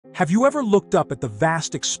Have you ever looked up at the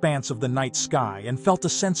vast expanse of the night sky and felt a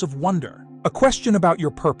sense of wonder? A question about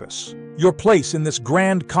your purpose, your place in this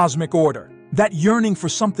grand cosmic order, that yearning for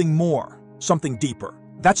something more, something deeper.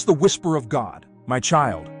 That's the whisper of God. My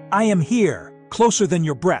child, I am here, closer than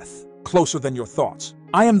your breath, closer than your thoughts.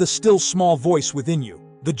 I am the still small voice within you,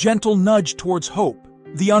 the gentle nudge towards hope,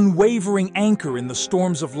 the unwavering anchor in the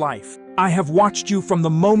storms of life. I have watched you from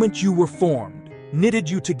the moment you were formed, knitted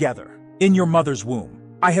you together in your mother's womb.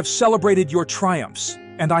 I have celebrated your triumphs,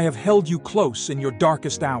 and I have held you close in your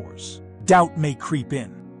darkest hours. Doubt may creep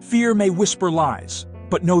in, fear may whisper lies,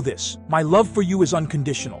 but know this, my love for you is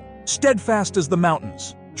unconditional, steadfast as the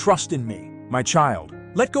mountains. Trust in me, my child.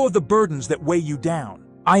 Let go of the burdens that weigh you down.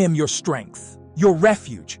 I am your strength, your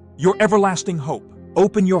refuge, your everlasting hope.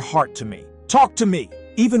 Open your heart to me. Talk to me,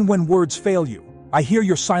 even when words fail you. I hear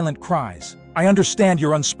your silent cries. I understand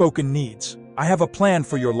your unspoken needs. I have a plan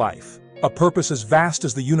for your life, a purpose as vast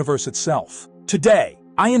as the universe itself. Today,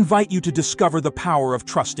 I invite you to discover the power of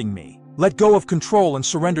trusting me. Let go of control and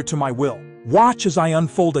surrender to my will. Watch as I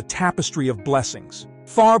unfold a tapestry of blessings,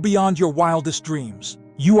 far beyond your wildest dreams.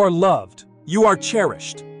 You are loved. You are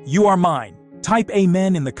cherished. You are mine. Type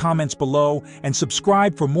Amen in the comments below and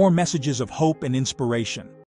subscribe for more messages of hope and inspiration.